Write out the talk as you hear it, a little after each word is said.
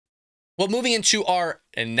Well, moving into our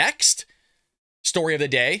next story of the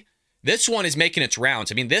day, this one is making its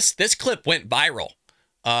rounds. I mean, this clip went viral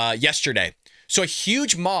yesterday. So a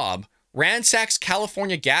huge mob ransacks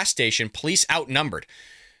California gas station, police outnumbered.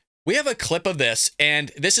 We have a clip of this,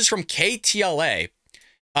 and this is from KTLA,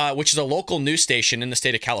 which is a local news station in the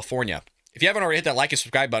state of California. If you haven't already hit that like and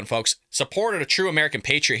subscribe button, folks, support a true American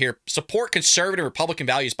patriot here. Support conservative Republican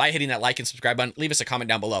values by hitting that like and subscribe button. Leave us a comment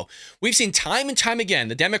down below. We've seen time and time again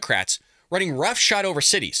the Democrats running roughshod over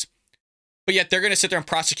cities, but yet they're going to sit there and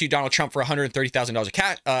prosecute Donald Trump for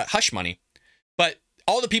 $130,000 of hush money. But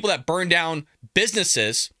all the people that burn down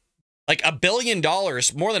businesses, like $1 billion,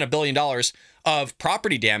 more than $1 billion of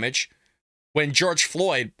property damage when George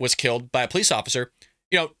Floyd was killed by a police officer,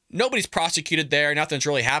 you know, nobody's prosecuted there. Nothing's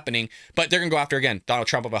really happening, but they're going to go after, again, Donald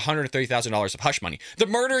Trump of $130,000 of hush money. The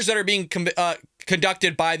murders that are being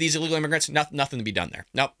conducted by these illegal immigrants, nothing to be done there.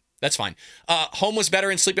 Nope. That's fine. Homeless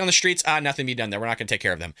veterans sleeping on the streets, nothing to be done there. We're not going to take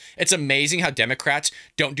care of them. It's amazing how Democrats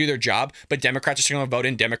don't do their job, but Democrats are still going to vote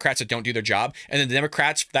in Democrats that don't do their job. And then the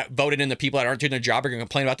Democrats that voted in the people that aren't doing their job are going to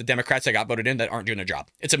complain about the Democrats that got voted in that aren't doing their job.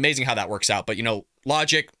 It's amazing how that works out. But, you know,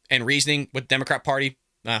 logic and reasoning with the Democrat Party,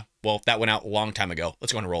 well, that went out a long time ago.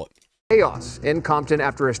 Let's go and roll it. Chaos in Compton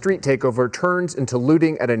after a street takeover turns into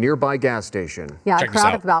looting at a nearby gas station. Yeah, a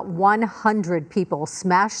crowd of about 100 people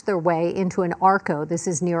smashed their way into an Arco. This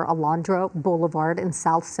is near Alondra Boulevard and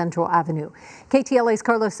South Central Avenue. KTLA's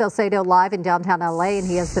Carlos Salcedo live in downtown LA, and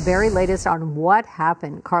he has the very latest on what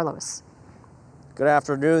happened. Carlos. Good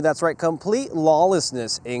afternoon. That's right. Complete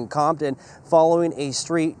lawlessness in Compton following a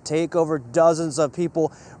street takeover. Dozens of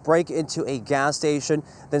people break into a gas station,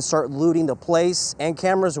 then start looting the place, and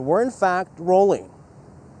cameras were in fact rolling.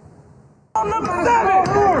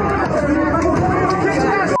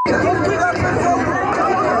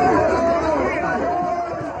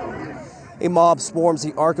 A mob swarms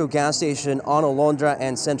the Arco gas station on Alondra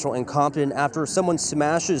and Central in Compton after someone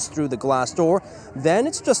smashes through the glass door. Then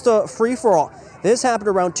it's just a free-for-all. This happened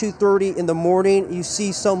around 2:30 in the morning. You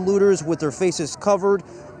see some looters with their faces covered,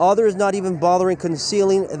 others not even bothering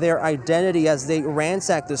concealing their identity as they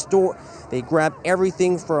ransack the store. They grab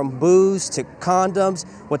everything from booze to condoms,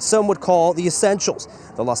 what some would call the essentials.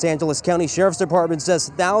 The Los Angeles County Sheriff's Department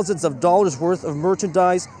says thousands of dollars worth of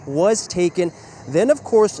merchandise was taken. Then, of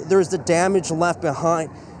course, there's the damage left behind.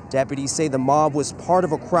 Deputies say the mob was part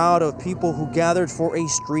of a crowd of people who gathered for a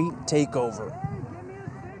street takeover.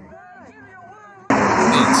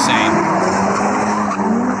 Insane.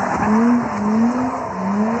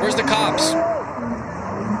 Where's the cops?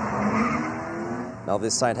 Now,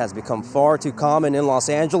 this sight has become far too common in Los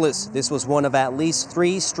Angeles. This was one of at least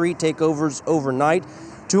 3 street takeovers overnight.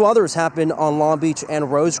 2 others happened on Long Beach and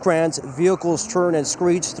Rosecrans. Vehicles turn and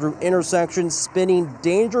screech through intersections, spinning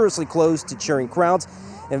dangerously close to cheering crowds.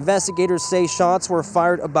 Investigators say shots were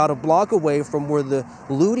fired about a block away from where the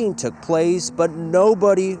looting took place, but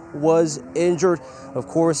nobody was injured. Of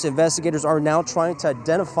course, investigators are now trying to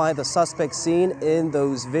identify the suspect seen in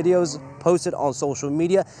those videos posted on social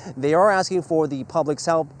media. They are asking for the public's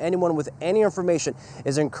help. Anyone with any information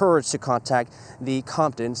is encouraged to contact the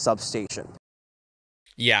Compton substation.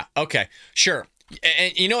 Yeah, okay, sure.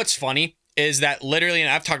 And you know what's funny is that literally, and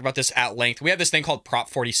I've talked about this at length, we have this thing called Prop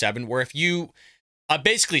 47, where if you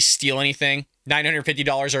basically steal anything,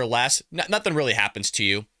 $950 or less, nothing really happens to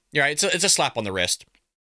you. You're right, it's a slap on the wrist.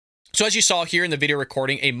 So as you saw here in the video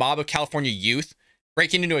recording, a mob of California youth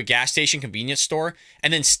breaking into a gas station convenience store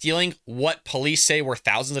and then stealing what police say were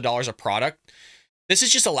thousands of dollars of product. This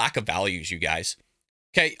is just a lack of values, you guys.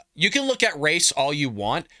 Okay, you can look at race all you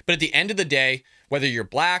want, but at the end of the day, whether you're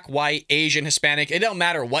black, white, Asian, Hispanic, it don't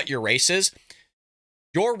matter what your race is.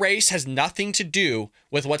 Your race has nothing to do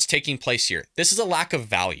with what's taking place here. This is a lack of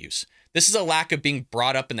values. This is a lack of being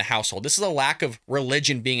brought up in the household. This is a lack of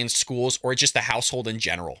religion being in schools or just the household in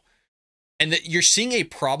general. And that you're seeing a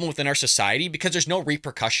problem within our society because there's no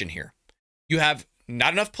repercussion here. You have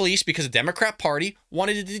not enough police because the Democrat Party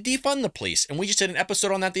wanted to defund the police. And we just did an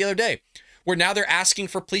episode on that the other day, where now they're asking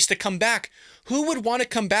for police to come back. Who would want to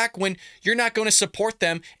come back when you're not going to support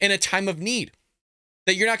them in a time of need?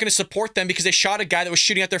 That you're not going to support them because they shot a guy that was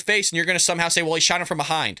shooting at their face and you're going to somehow say, well, he shot him from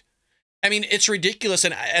behind. I mean, it's ridiculous.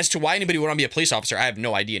 And as to why anybody would want to be a police officer, I have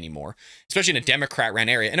no idea anymore, especially in a Democrat-ran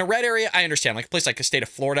area. In a red area, I understand, like a place like the state of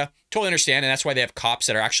Florida, totally understand. And that's why they have cops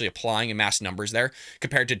that are actually applying in mass numbers there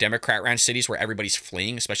compared to Democrat-ran cities where everybody's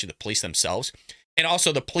fleeing, especially the police themselves. And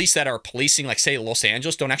also the police that are policing, like say Los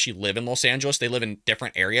Angeles, don't actually live in Los Angeles. They live in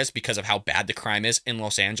different areas because of how bad the crime is in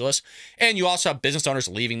Los Angeles. And you also have business owners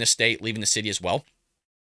leaving the state, leaving the city as well.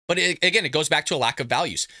 But again, it goes back to a lack of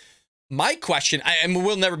values. My question, and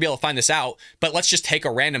we'll never be able to find this out, but let's just take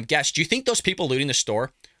a random guess. Do you think those people looting the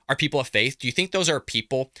store are people of faith? Do you think those are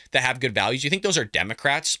people that have good values? Do you think those are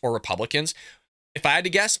Democrats or Republicans? If I had to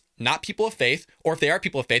guess, not people of faith, or if they are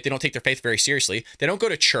people of faith, they don't take their faith very seriously. They don't go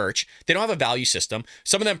to church. They don't have a value system.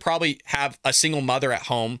 Some of them probably have a single mother at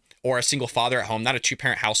home or a single father at home, not a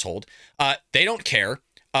two-parent household. They don't care.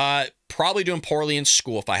 Probably doing poorly in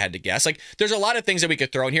school, if I had to guess. Like, there's a lot of things that we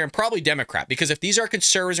could throw in here, and probably Democrat, because if these are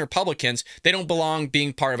conservatives and Republicans, they don't belong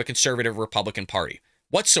being part of a conservative Republican Party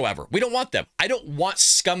whatsoever. We don't want them. I don't want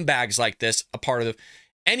scumbags like this a part of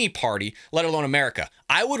any party, let alone America.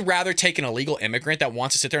 I would rather take an illegal immigrant that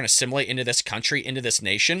wants to sit there and assimilate into this country, into this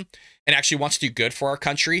nation, and actually wants to do good for our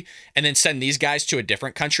country, and then send these guys to a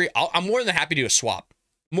different country. I'm more than happy to do a swap.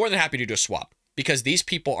 More than happy to do a swap, because these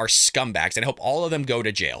people are scumbags, and I hope all of them go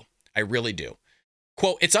to jail. I really do.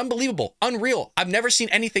 Quote, "It's unbelievable, unreal. I've never seen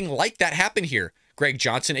anything like that happen here." Greg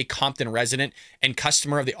Johnson, a Compton resident and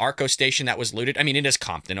customer of the Arco station that was looted. I mean, it is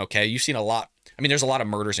Compton, okay? You've seen a lot. I mean, there's a lot of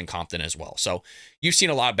murders in Compton as well. So you've seen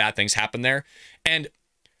a lot of bad things happen there. And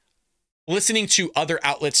listening to other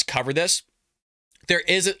outlets cover this, there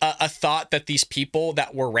is a thought that these people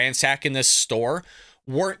that were ransacking this store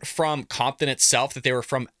weren't from Compton itself, that they were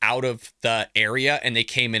from out of the area and they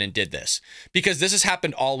came in and did this. Because this has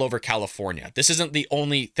happened all over California. This isn't the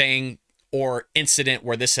only thing or incident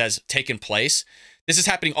where this has taken place. This is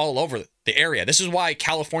happening all over the area. This is why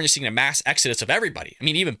California is seeing a mass exodus of everybody. I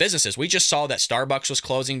mean, even businesses. We just saw that Starbucks was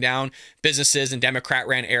closing down businesses in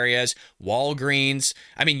Democrat-ran areas, Walgreens.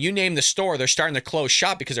 I mean, you name the store, they're starting to close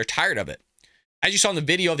shop because they're tired of it. As you saw in the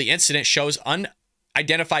video of the incident, shows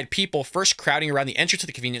unidentified people first crowding around the entrance to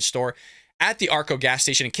the convenience store at the Arco gas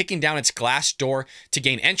station and kicking down its glass door to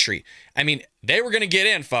gain entry. I mean, they were going to get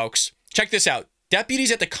in, folks. Check this out.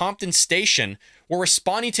 Deputies at the Compton station were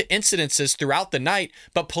responding to incidences throughout the night,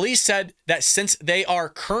 but police said that since they are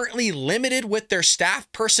currently limited with their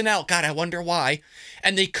staff personnel, God, I wonder why,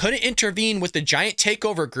 and they couldn't intervene with the giant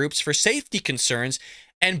takeover groups for safety concerns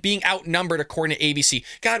and being outnumbered, according to ABC.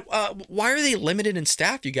 God, why are they limited in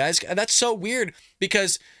staff, you guys? That's so weird,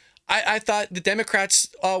 because I thought the Democrats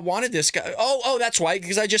wanted this guy. Oh, that's why,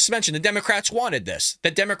 because I just mentioned the Democrats wanted this.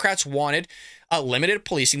 The Democrats wanted limited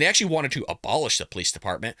policing. They actually wanted to abolish the police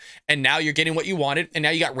department. And now you're getting what you wanted. And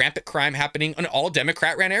now you got rampant crime happening in all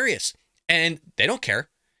Democrat-ran areas. And they don't care.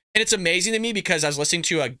 And it's amazing to me because I was listening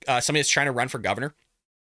to somebody that's trying to run for governor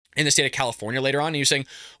in the state of California later on. And you're saying,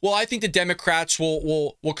 well, I think the Democrats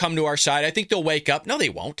will come to our side. I think they'll wake up. No, they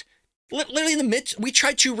won't. Literally in the midst, we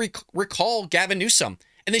tried to recall Gavin Newsom.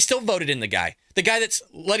 And they still voted in the guy that's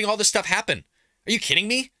letting all this stuff happen. Are you kidding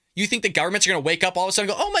me? You think the governments are going to wake up all of a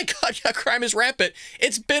sudden and go, oh my God, yeah, crime is rampant.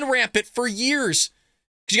 It's been rampant for years.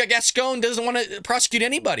 Because you got Gascon doesn't want to prosecute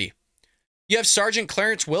anybody. You have Sergeant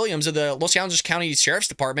Clarence Williams of the Los Angeles County Sheriff's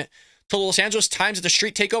Department told the Los Angeles Times that the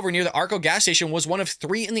street takeover near the Arco gas station was one of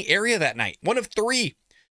 3 in the area that night. One of 3.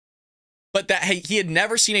 But that he had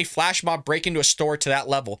never seen a flash mob break into a store to that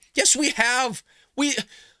level. Yes, we have.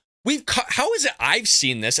 How is it I've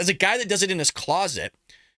seen this as a guy that does it in his closet?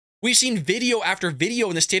 We've seen video after video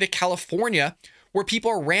in the state of California where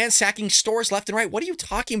people are ransacking stores left and right. What are you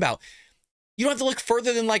talking about? You don't have to look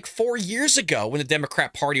further than like 4 years ago when the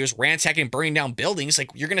Democrat Party was ransacking and burning down buildings.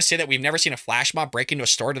 Like, you're going to say that we've never seen a flash mob break into a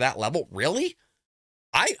store to that level? Really?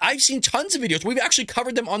 I've seen tons of videos. We've actually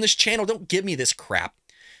covered them on this channel. Don't give me this crap.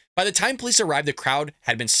 By the time police arrived, the crowd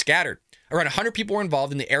had been scattered. Around 100 people were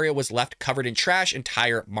involved, and the area was left covered in trash and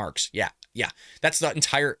tire marks. Yeah. That's the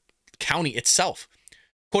entire county itself.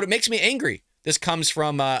 Quote, "It makes me angry." This comes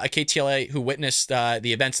from a KTLA who witnessed the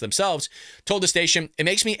events themselves, told the station, "It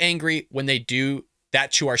makes me angry when they do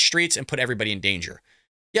that to our streets and put everybody in danger."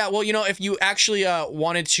 Yeah, well, you know, if you actually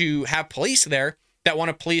wanted to have police there that want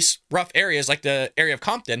to police rough areas like the area of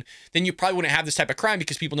Compton, then you probably wouldn't have this type of crime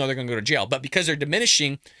because people know they're going to go to jail. But because they're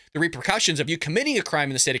diminishing the repercussions of you committing a crime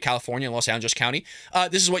in the state of California and Los Angeles County,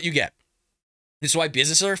 this is what you get. This is why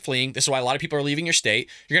businesses are fleeing. This is why a lot of people are leaving your state.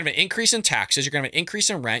 You're going to have an increase in taxes. You're going to have an increase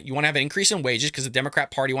in rent. You want to have an increase in wages because the Democrat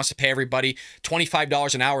Party wants to pay everybody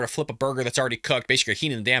 $25 an hour to flip a burger that's already cooked, basically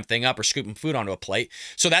heating the damn thing up or scooping food onto a plate.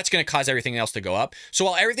 So that's going to cause everything else to go up. So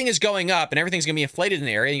while everything is going up and everything's going to be inflated in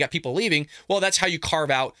the area and you got people leaving, well, that's how you carve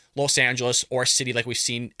out Los Angeles or a city like we've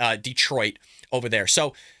seen Detroit over there.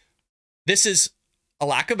 So this is a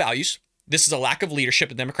lack of values. This is a lack of leadership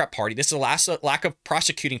in the Democrat Party. This is a lack of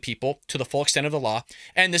prosecuting people to the full extent of the law.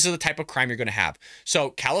 And this is the type of crime you're going to have.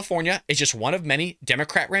 So California is just one of many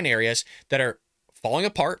Democrat-run areas that are falling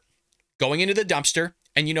apart, going into the dumpster.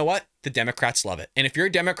 And you know what? the Democrats love it. And if you're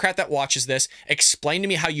a Democrat that watches this, explain to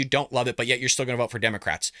me how you don't love it, but yet you're still going to vote for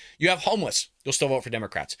Democrats. You have homeless, you'll still vote for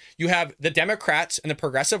Democrats. You have the Democrats and the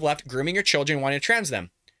progressive left grooming your children, wanting to trans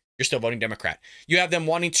them. You're still voting Democrat. You have them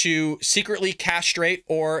wanting to secretly castrate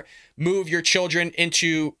or move your children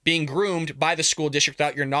into being groomed by the school district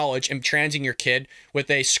without your knowledge and transing your kid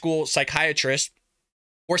with a school psychiatrist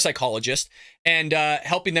or psychologist and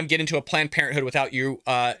helping them get into a Planned Parenthood without you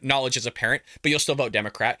knowledge as a parent, but you'll still vote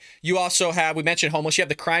Democrat. You also have, we mentioned homeless, you have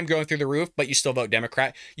the crime going through the roof, but you still vote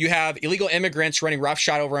Democrat. You have illegal immigrants running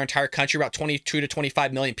roughshod over our entire country, about 22 to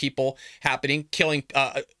 25 million people happening, killing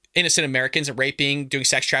innocent Americans, raping, doing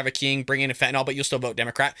sex trafficking, bringing in fentanyl, but you'll still vote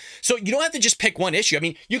Democrat. So you don't have to just pick one issue. I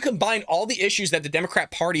mean, you combine all the issues that the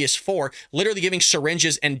Democrat Party is for, literally giving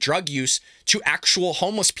syringes and drug use to actual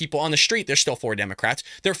homeless people on the street. They're still for Democrats.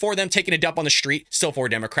 They're for them taking a dump on the street, still for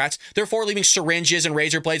Democrats. They're for leaving syringes and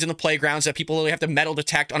razor blades in the playgrounds that people literally have to metal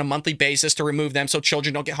detect on a monthly basis to remove them so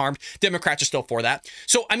children don't get harmed. Democrats are still for that.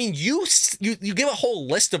 So, I mean, you give a whole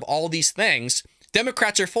list of all these things.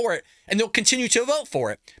 Democrats are for it, and they'll continue to vote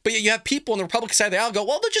for it. But yet you have people on the Republican side of the aisle go,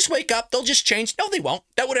 well, they'll just wake up. They'll just change. No, they won't.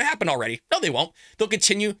 That would have happened already. No, they won't. They'll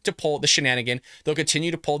continue to pull the shenanigan. They'll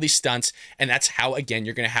continue to pull these stunts. And that's how, again,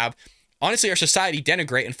 you're going to have, honestly, our society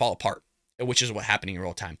denigrate and fall apart, which is what's happening in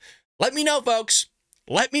real time. Let me know, folks.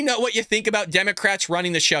 Let me know what you think about Democrats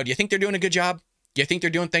running the show. Do you think they're doing a good job? Do you think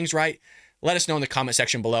they're doing things right? Let us know in the comment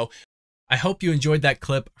section below. I hope you enjoyed that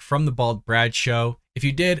clip from the Bald Brad Show. If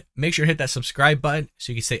you did, make sure to hit that subscribe button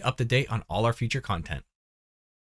so you can stay up to date on all our future content.